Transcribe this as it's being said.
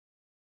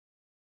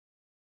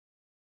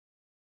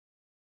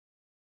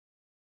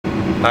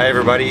Hi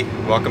everybody,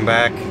 welcome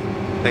back.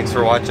 Thanks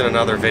for watching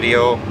another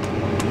video.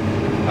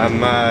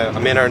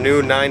 I'm in our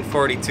new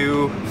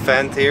 942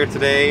 Fendt here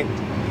today.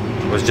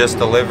 It was just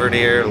delivered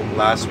here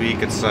last week.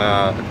 It's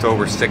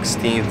October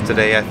 16th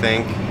today, I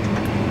think.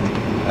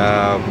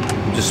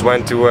 Just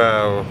went to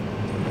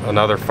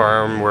another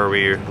farm where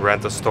we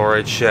rent a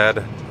storage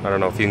shed. I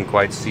don't know if you can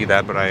quite see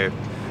that, but I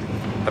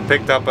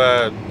picked up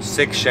a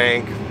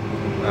 6-shank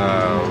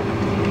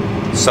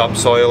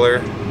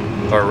subsoiler,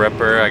 or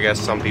ripper, I guess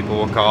some people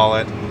will call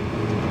it.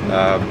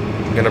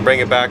 I'm gonna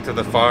bring it back to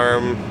the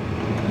farm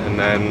and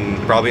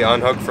then probably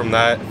unhook from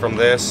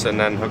this and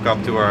then hook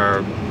up to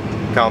our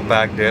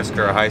compact disc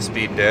or a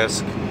high-speed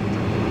disc.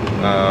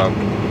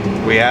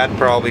 We had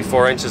probably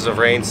 4 inches of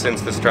rain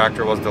since this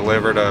tractor was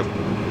delivered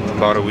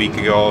about a week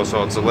ago,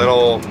 so it's a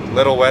little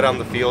wet on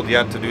the field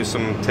yet to do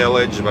some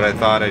tillage, but I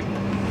thought I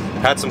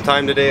had some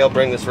time today. I'll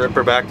bring this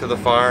ripper back to the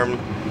farm,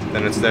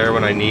 then it's there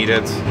when I need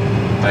it.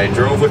 I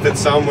drove with it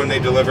some when they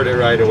delivered it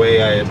right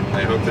away. I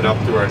hooked it up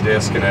to our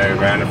disc and I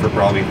ran it for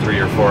probably 3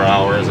 or 4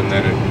 hours, and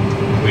then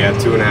we had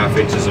 2.5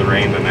 inches of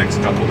rain the next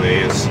couple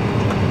days.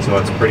 So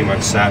it's pretty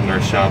much sat in our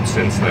shop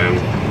since then.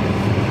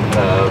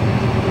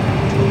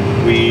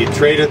 We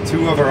traded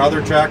 2 of our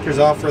other tractors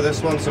off for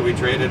this one. So we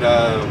traded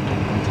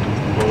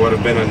what would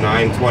have been a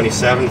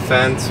 927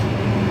 Fendt,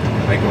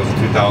 I think it was a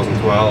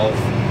 2012,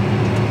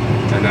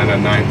 and then a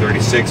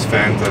 936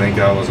 Fendt, I think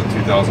that was a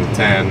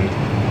 2010.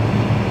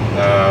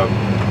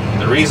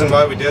 The reason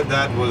why we did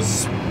that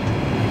was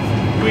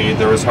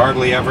there was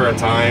hardly ever a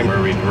time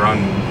where we'd run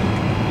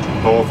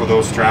both of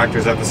those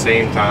tractors at the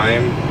same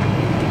time.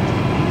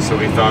 So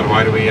we thought,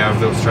 why do we have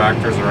those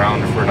tractors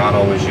around if we're not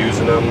always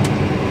using them?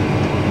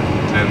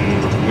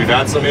 And we've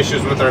had some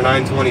issues with our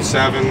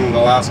 927 the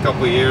last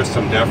couple of years,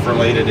 some DEF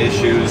related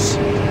issues.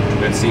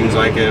 It seems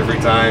like every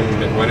time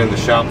it went in the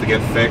shop to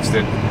get fixed,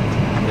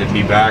 it'd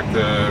be back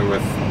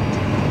with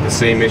the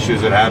same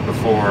issues it had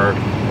before.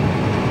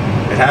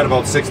 It had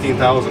about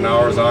 16,000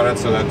 hours on it,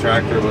 so that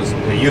tractor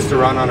it used to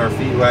run on our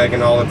feed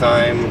wagon all the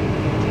time,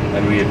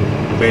 and we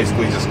had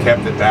basically just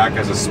kept it back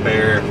as a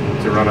spare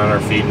to run on our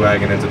feed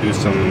wagon and to do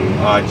some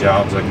odd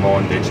jobs like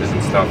mowing ditches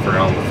and stuff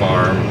around the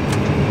farm.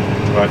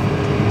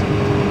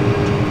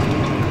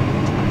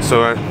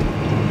 So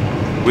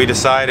we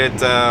decided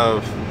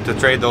to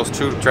trade those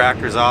 2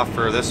 tractors off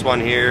for this one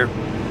here,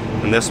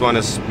 and this one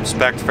is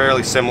spec'd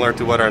fairly similar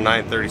to what our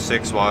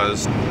 936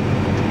 was.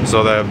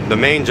 So the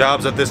main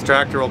jobs that this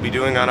tractor will be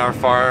doing on our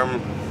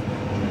farm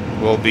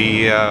will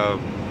be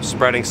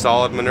spreading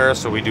solid manure,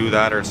 so we do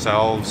that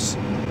ourselves.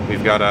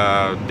 We've got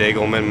a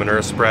Dagelman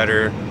manure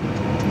spreader,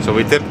 so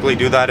we typically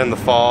do that in the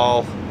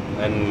fall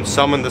and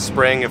some in the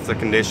spring if the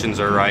conditions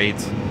are right.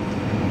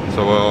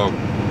 So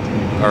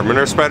our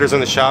manure spreader's in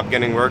the shop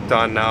getting worked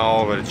on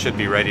now, but it should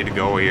be ready to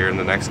go here in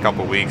the next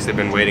couple weeks. They've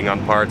been waiting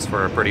on parts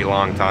for a pretty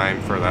long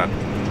time for that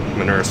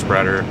manure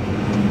spreader.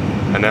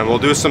 And then we'll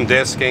do some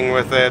disking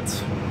with it.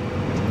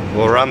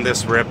 We'll run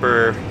this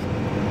ripper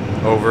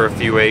over a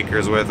few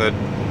acres with it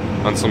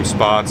on some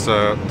spots,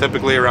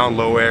 typically around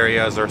low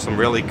areas or some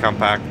really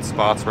compact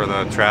spots where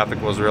the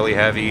traffic was really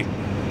heavy.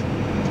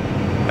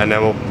 And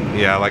then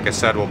like I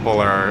said, we'll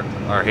pull our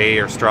hay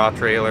or straw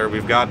trailer.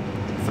 We've got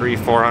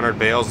 300-400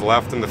 bales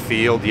left in the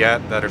field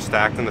yet that are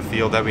stacked in the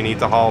field that we need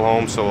to haul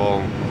home,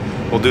 so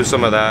we'll do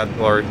some of that,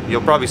 or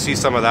you'll probably see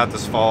some of that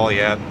this fall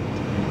yet.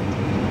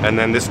 And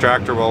then this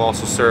tractor will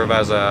also serve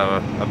as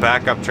a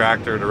backup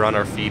tractor to run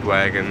our feed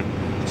wagon.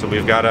 So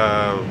we've got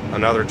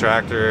another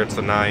tractor, it's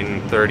a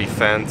 930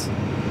 Fendt,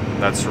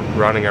 that's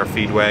running our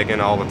feed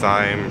wagon all the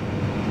time.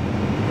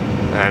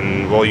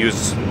 And we'll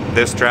use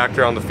this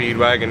tractor on the feed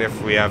wagon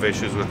if we have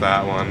issues with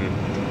that one,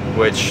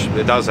 which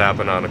it does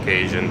happen on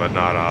occasion, but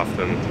not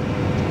often.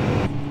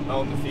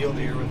 Out in the field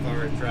here with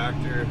our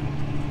tractor,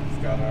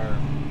 we've got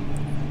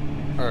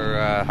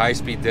our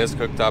high-speed disc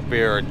hooked up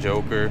here, our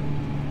Joker.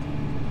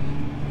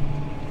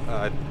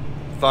 I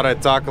thought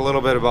I'd talk a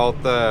little bit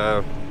about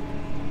the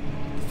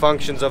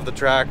functions of the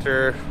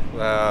tractor,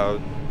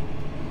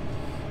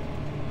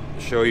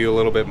 show you a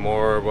little bit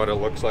more what it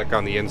looks like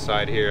on the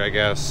inside here, I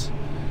guess.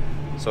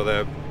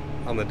 So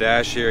on the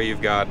dash here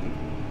you've got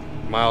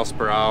miles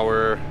per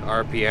hour,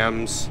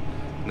 RPMs,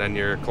 and then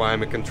your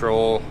climate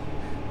control,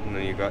 and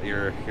then you've got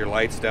your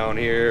lights down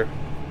here,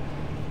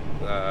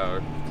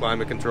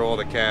 climate control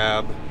of the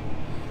cab,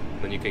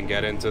 and then you can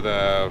get into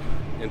the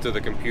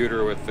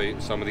computer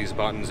with some of these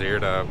buttons here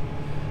to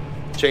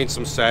change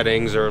some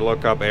settings or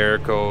look up error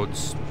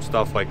codes,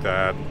 stuff like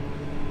that.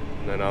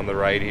 And then on the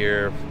right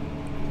here,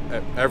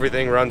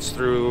 everything runs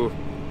through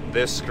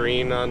this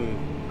screen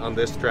on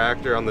this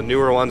tractor. On the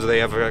newer ones they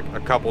have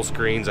a couple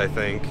screens, I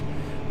think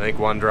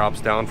one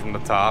drops down from the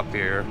top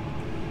here.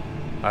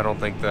 I don't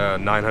think the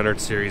 900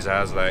 series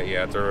has that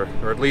yet, or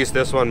at least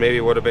this one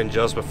maybe would have been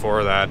just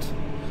before that.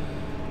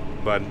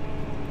 But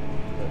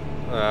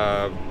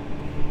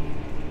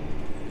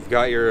you've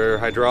got your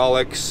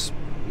hydraulics,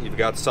 you've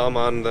got some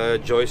on the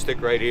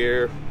joystick right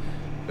here,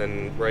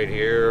 then right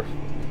here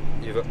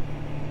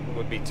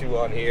would be 2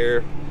 on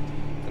here,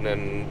 and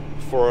then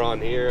 4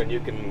 on here, and you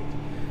can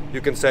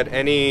You can set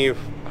any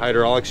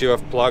hydraulics you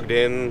have plugged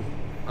in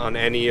on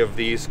any of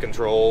these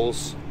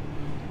controls,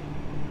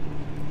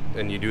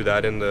 and you do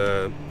that in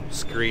the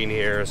screen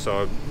here.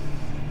 So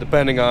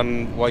depending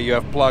on what you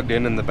have plugged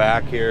in the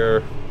back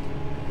here,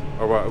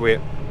 or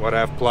what I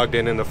have plugged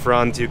in the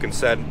front, you can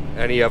set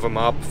any of them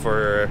up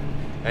for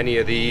any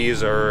of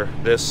these or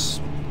this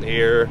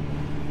here.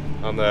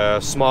 On the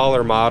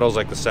smaller models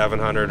like the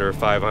 700 or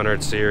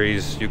 500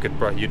 series, you'd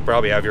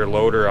probably have your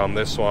loader on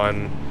this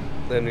one.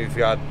 Then we've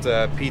got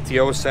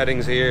PTO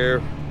settings here,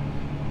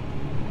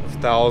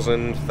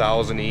 1000,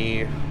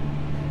 1000E,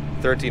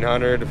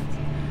 1300.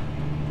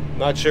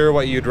 Not sure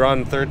what you'd run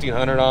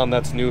 1300 on.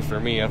 That's new for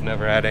me. I've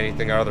never had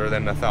anything other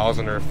than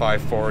 1000 or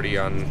 540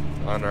 on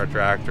our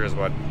tractors,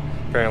 but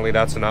apparently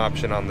that's an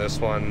option on this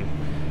one.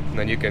 And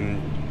then you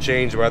can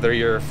change whether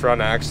your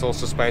front axle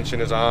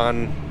suspension is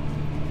on,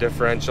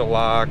 differential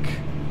lock,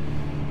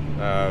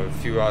 a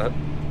few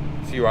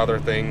other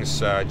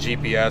things,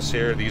 GPS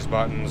here, these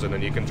buttons, and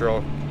then you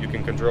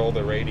can control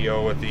the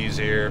radio with these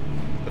here,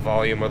 the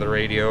volume of the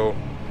radio.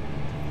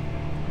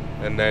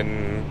 And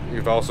then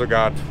you've also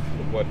got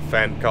what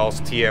Fendt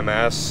calls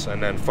TMS,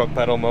 and then foot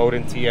pedal mode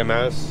in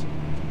TMS.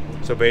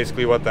 So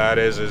basically what that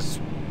is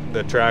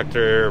the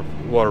tractor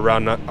will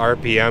run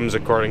RPMs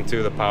according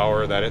to the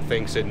power that it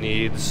thinks it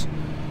needs.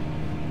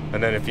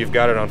 And then if you've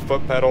got it on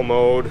foot pedal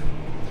mode,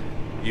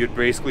 you'd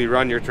basically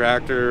run your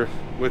tractor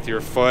with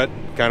your foot,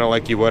 kind of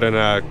like you would in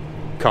a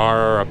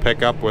car or a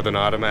pickup with an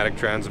automatic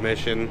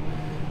transmission.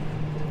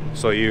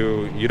 So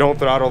you don't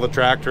throttle the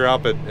tractor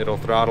up, it'll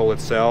throttle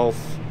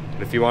itself.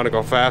 And if you want to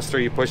go faster,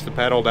 you push the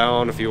pedal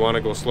down. If you want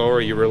to go slower,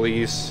 you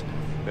release,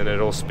 and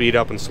it'll speed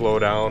up and slow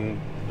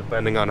down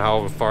depending on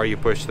how far you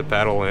push the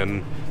pedal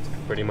in.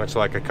 Pretty much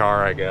like a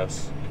car, I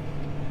guess.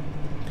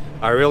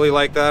 I really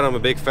like that. I'm a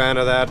big fan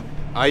of that.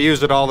 I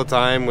use it all the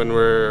time when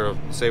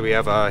say we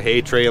have a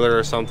hay trailer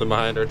or something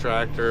behind our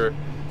tractor,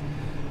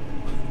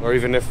 or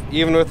even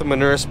with a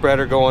manure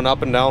spreader going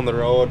up and down the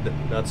road.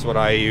 That's what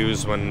I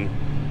use when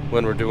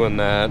we're doing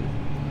that.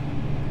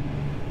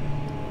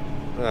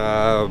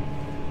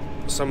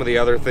 Some of the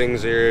other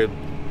things here,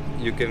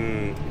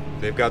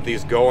 they've got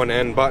these go and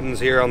end buttons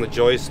here on the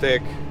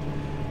joystick.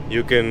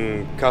 You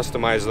can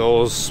customize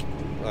those.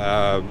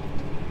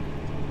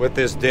 With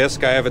this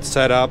disc, I have it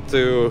set up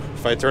to,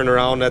 if I turn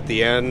around at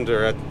the end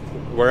or at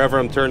wherever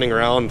I'm turning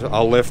around,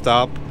 I'll lift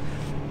up.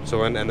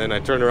 So and then I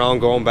turn around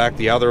going back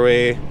the other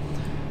way.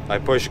 I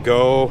push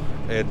go,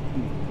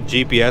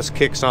 GPS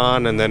kicks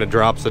on, and then it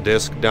drops the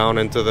disc down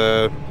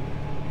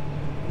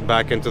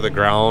back into the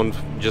ground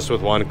just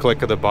with one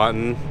click of the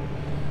button.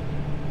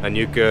 And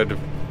you could,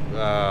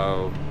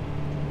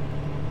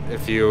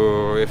 if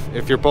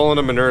you're pulling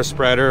a manure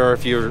spreader, or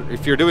if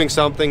you're doing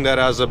something that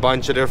has a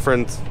bunch of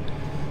different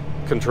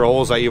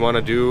controls that you want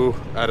to do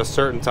at a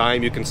certain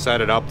time, you can set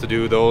it up to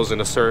do those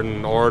in a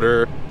certain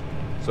order.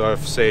 So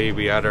if, say,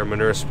 we had our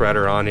manure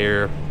spreader on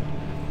here,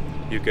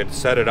 you could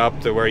set it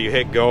up to where you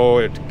hit go,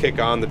 it'd kick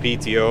on the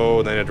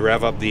PTO, then it'd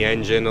rev up the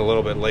engine a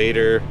little bit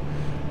later,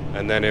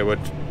 and then it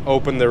would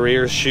open the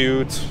rear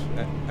chute,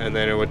 and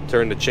then it would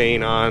turn the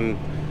chain on,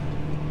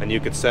 and you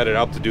could set it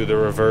up to do the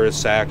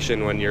reverse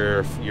action when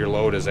your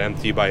load is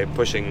empty by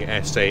pushing,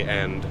 say,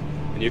 end.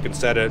 And you can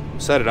set it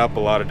up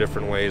a lot of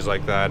different ways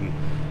like that. And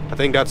I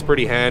think that's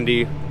pretty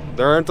handy.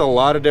 There aren't a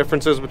lot of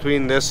differences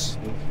between this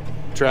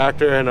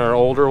tractor and our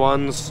older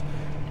ones,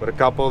 but a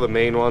couple of the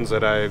main ones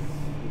that I've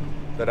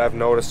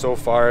noticed so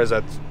far is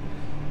that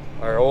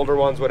our older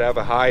ones would have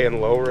a high and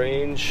low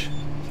range,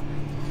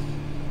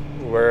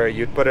 where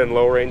you'd put in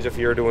low range if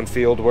you were doing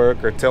field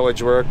work or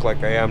tillage work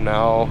like I am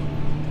now,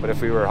 but if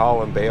we were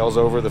hauling bales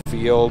over the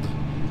field,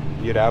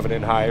 you'd have it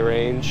in high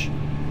range.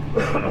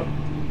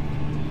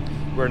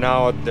 Where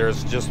now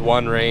there's just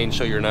one range,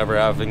 so you're never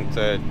having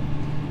to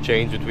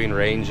change between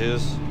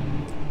ranges.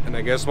 And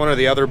I guess one of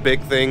the other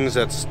big things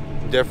that's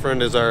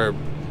different is our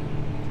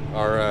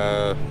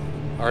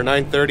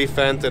 930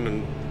 Fendt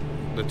and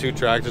the two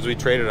tractors we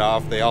traded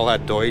off, they all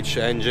had Deutsch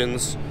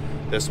engines.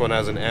 This one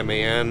has an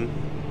MAN,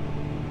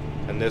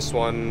 and this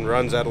one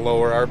runs at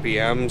lower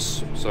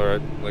RPMs. So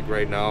like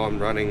right now I'm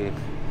running,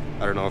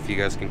 I don't know if you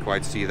guys can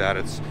quite see that,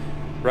 it's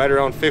right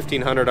around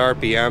 1500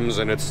 RPMs,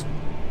 and it's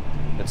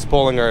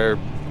pulling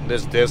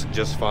this disc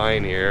just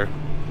fine here.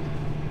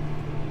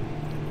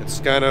 It's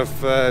kind of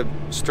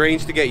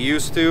strange to get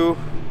used to.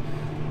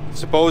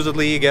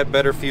 Supposedly you get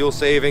better fuel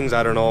savings.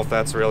 I don't know if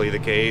that's really the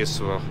case.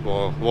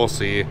 We'll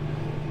see.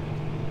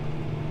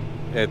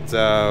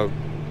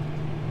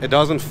 It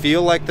doesn't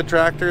feel like the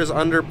tractor is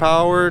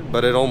underpowered,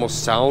 but it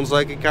almost sounds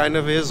like it kind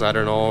of is. I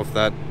don't know if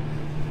that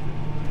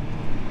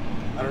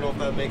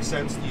makes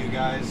sense to you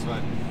guys, but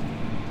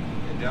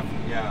it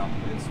definitely, yeah,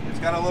 it's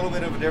got a little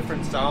bit of a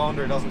different sound,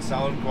 or it doesn't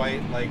sound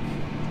quite like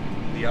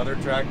the other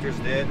tractors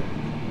did.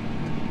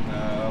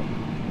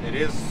 It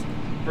is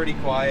pretty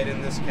quiet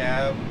in this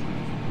cab.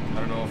 I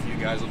don't know if you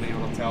guys will be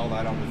able to tell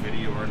that on the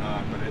video or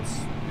not, but it's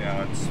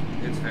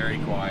very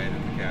quiet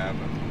in the cab.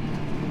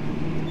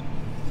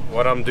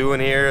 What I'm doing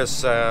here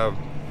is there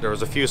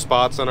was a few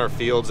spots on our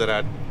fields that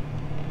had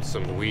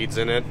some weeds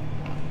in it,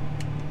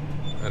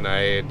 and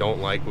I don't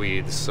like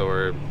weeds, so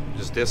we're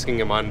just disking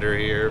them under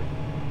here.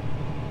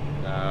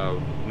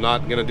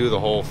 Not gonna do the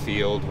whole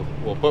field.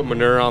 We'll put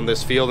manure on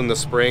this field in the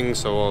spring,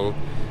 so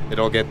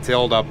it'll get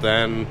tilled up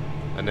then,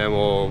 and then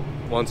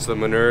once the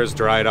manure is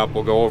dried up,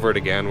 we'll go over it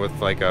again with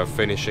like a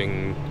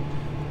finishing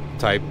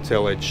type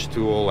tillage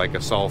tool, like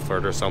a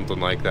Salford or something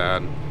like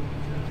that.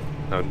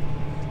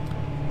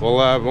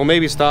 We'll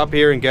maybe stop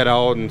here and get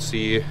out and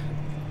see.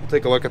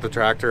 Take a look at the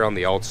tractor on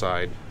the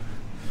outside.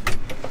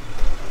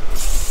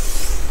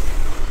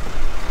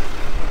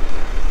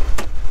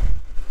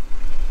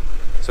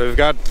 So we've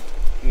got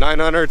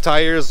 900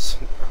 tires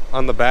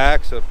on the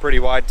back, so pretty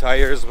wide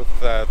tires with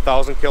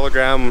 1,000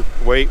 kilogram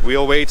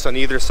wheel weights on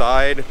either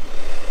side.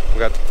 We've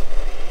got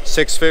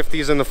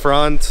 650s in the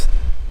front.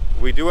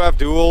 We do have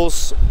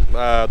duals.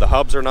 The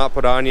hubs are not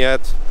put on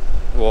yet.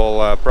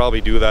 We'll probably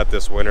do that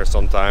this winter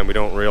sometime. We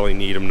don't really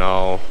need them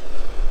now.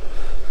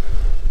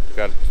 We've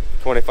got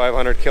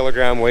 2,500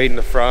 kilogram weight in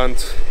the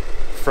front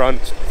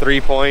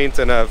 3-point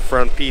and a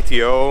front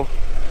PTO.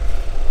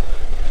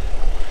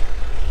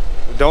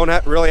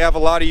 Don't really have a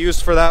lot of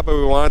use for that, but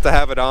we wanted to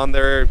have it on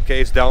there in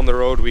case down the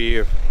road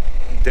we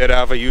did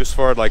have a use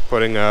for it, like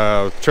putting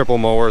triple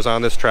mowers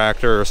on this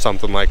tractor or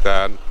something like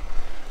that. And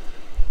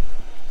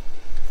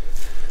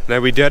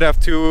then we did have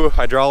 2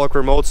 hydraulic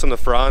remotes in the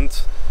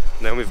front,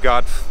 and then we've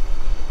got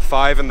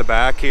 5 in the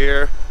back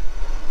here.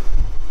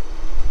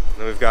 And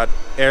then we've got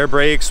air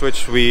brakes,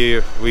 which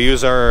we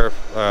use our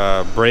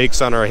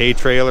brakes on our hay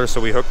trailer,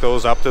 so we hook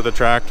those up to the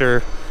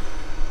tractor.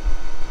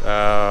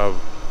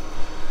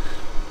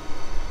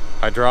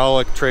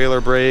 Hydraulic trailer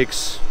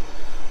brakes,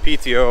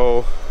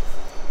 PTO,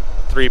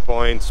 3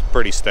 points,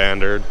 pretty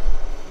standard.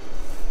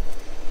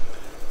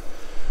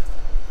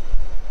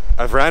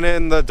 I've ran it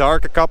in the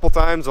dark a couple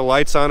times. The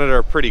lights on it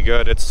are pretty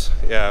good.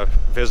 Yeah,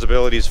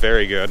 visibility is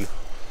very good.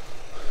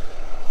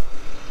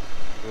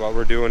 What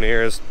we're doing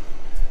here is,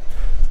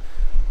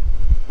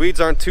 weeds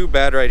aren't too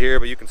bad right here,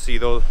 but you can see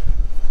those.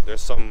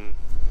 There's some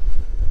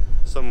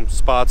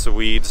spots of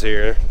weeds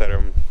here that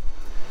are.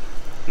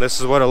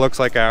 This is what it looks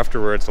like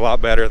afterwards. A lot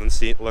better than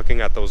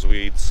looking at those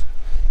weeds.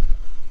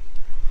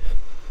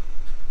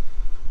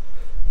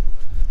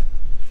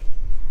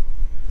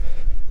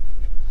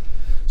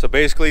 So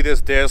basically, this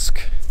disc,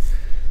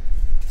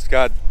 it's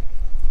got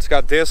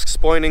discs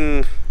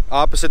pointing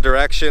opposite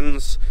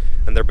directions,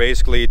 and they're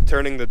basically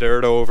turning the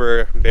dirt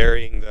over,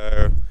 burying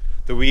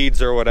the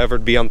weeds or whatever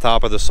to be on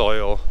top of the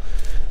soil.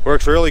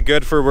 Works really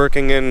good for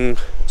working in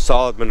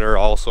solid manure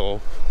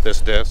also, this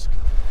disc.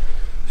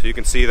 So you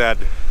can see that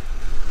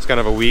it's kind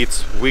of a weed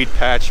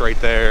patch right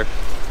there.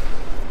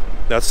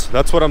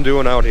 That's what I'm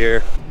doing out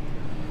here.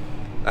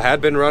 I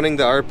had been running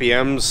the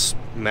RPMs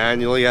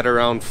manually at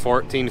around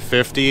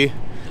 1450,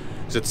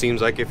 because it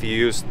seems like if you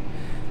use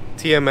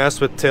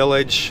TMS with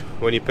tillage,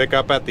 when you pick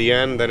up at the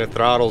end, then it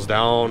throttles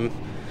down.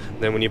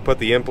 Then when you put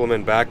the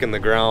implement back in the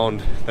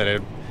ground, then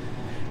it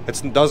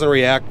doesn't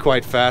react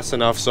quite fast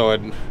enough, so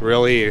it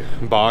really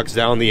bogs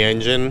down the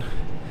engine.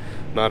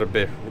 Not a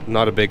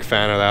big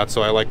fan of that,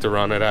 so I like to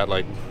run it at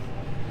like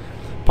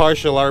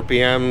partial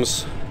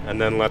RPMs and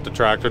then let the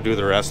tractor do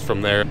the rest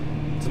from there.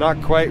 It's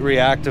not quite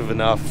reactive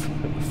enough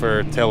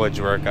for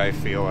tillage work, I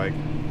feel like.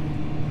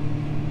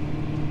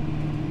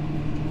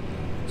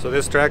 So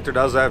this tractor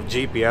does have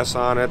GPS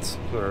on it.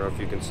 I don't know if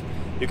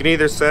you can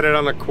either set it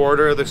on a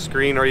quarter of the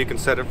screen or you can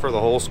set it for the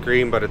whole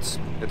screen, but it's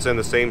in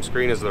the same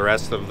screen as the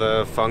rest of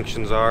the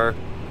functions are.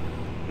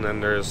 And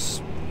then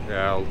there's,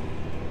 yeah,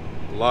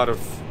 a lot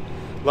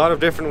of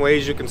different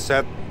ways you can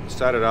set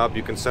it up.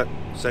 You can set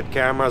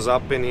cameras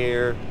up in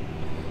here,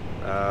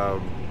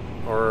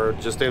 or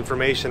just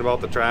information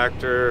about the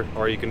tractor,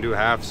 or you can do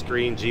half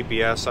screen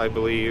GPS, I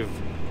believe,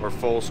 or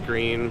full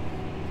screen.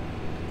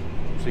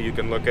 So you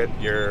can look at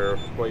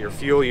what your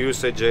fuel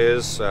usage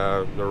is.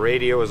 The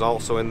radio is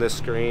also in this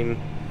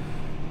screen.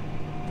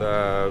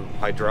 The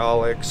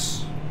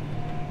hydraulics,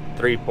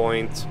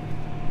 3-point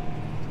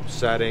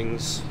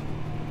settings.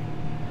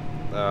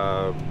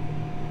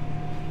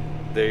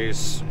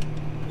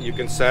 You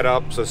can set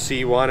up, so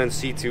C1 and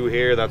C2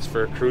 here, that's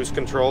for cruise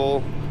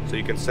control. So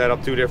you can set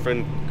up 2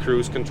 different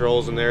cruise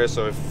controls in there.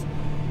 So I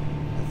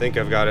think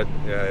I've got it,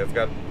 yeah, I've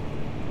got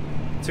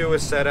 2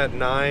 is set at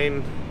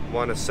 9,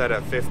 1 is set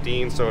at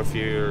 15. So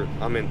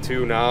I'm in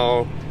 2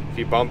 now. If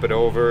you bump it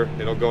over,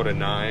 it'll go to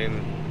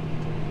 9.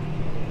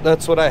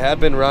 That's what I had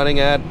been running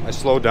at. I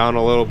slowed down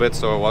a little bit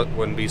so it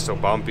wouldn't be so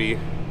bumpy.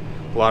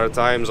 A lot of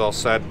times I'll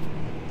set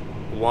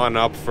 1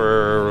 up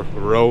for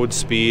road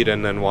speed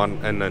and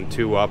then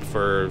 2 up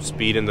for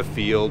speed in the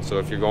field. So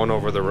if you're going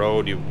over the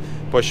road, you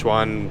push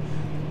 1,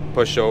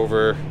 push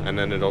over, and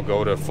then it'll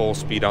go to full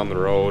speed on the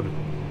road.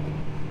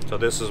 So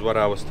this is what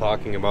I was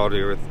talking about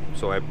here.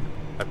 So I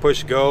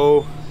push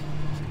go,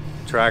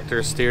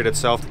 tractor steered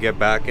itself to get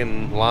back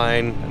in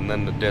line, and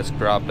then the disc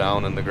dropped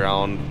down in the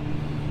ground.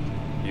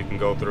 You can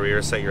go through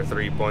here, set your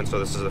 3-point. So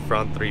this is the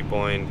front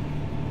 3-point,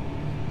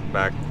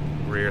 back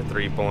rear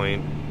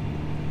 3-point.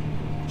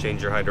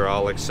 Change your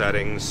hydraulic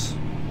settings.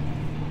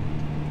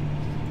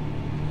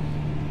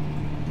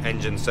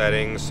 engine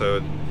settings.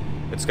 So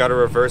it's got a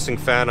reversing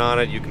fan on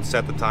it. You can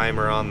set the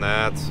timer on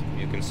that.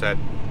 You can set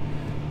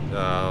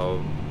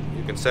RPM.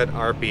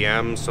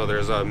 So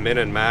there's a min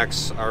and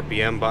max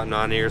RPM button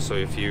on here. So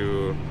if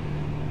you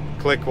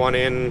click one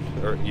in,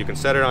 or you can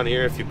set it on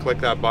here. If you click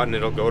that button,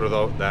 it'll go to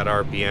that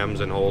RPMs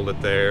and hold it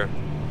there.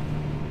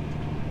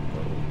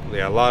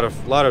 Yeah, a lot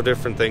of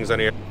different things on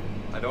here.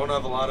 I don't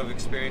have a lot of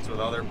experience with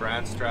other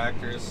brands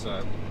tractors.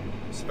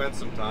 Spent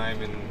some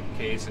time in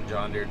Case and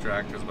John Deere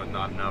tractors, but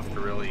not enough to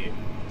really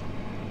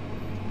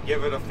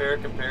give it a fair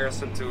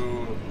comparison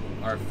to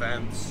our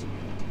Fendts.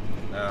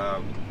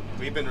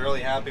 We've been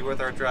really happy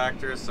with our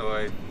tractors,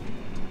 so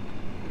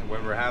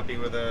when we're happy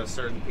with a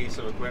certain piece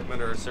of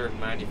equipment or a certain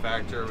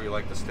manufacturer, we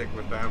like to stick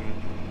with them,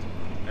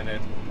 and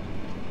it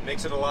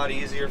makes it a lot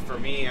easier for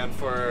me and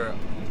for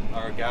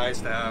our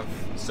guys to have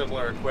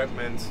similar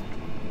equipment,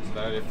 so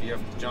that if you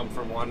have to jump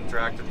from one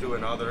tractor to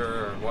another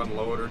or one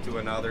loader to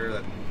another,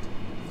 that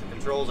the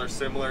controls are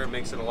similar. It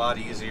makes it a lot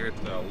easier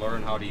to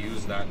learn how to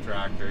use that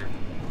tractor.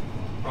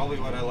 Probably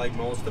what I like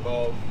most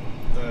about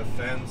the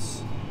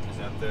Fendts is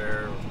that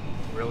they're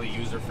really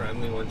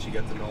user-friendly once you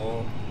get to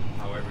know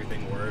how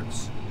everything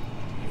works.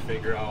 You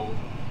figure out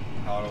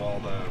how all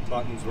the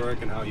buttons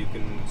work and how you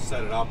can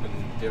set it up in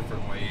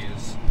different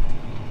ways.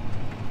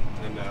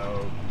 And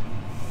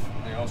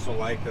I also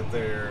like that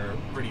they're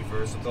pretty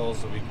versatile,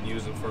 so we can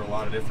use them for a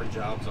lot of different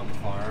jobs on the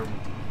farm.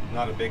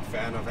 Not a big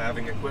fan of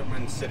having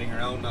equipment sitting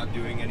around not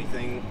doing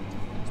anything,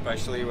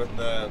 especially with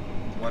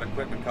what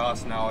equipment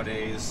costs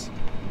nowadays.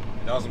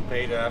 It doesn't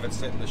pay to have it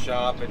sit in the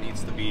shop. It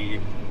needs to be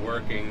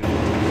working.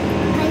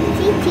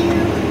 I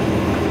see you.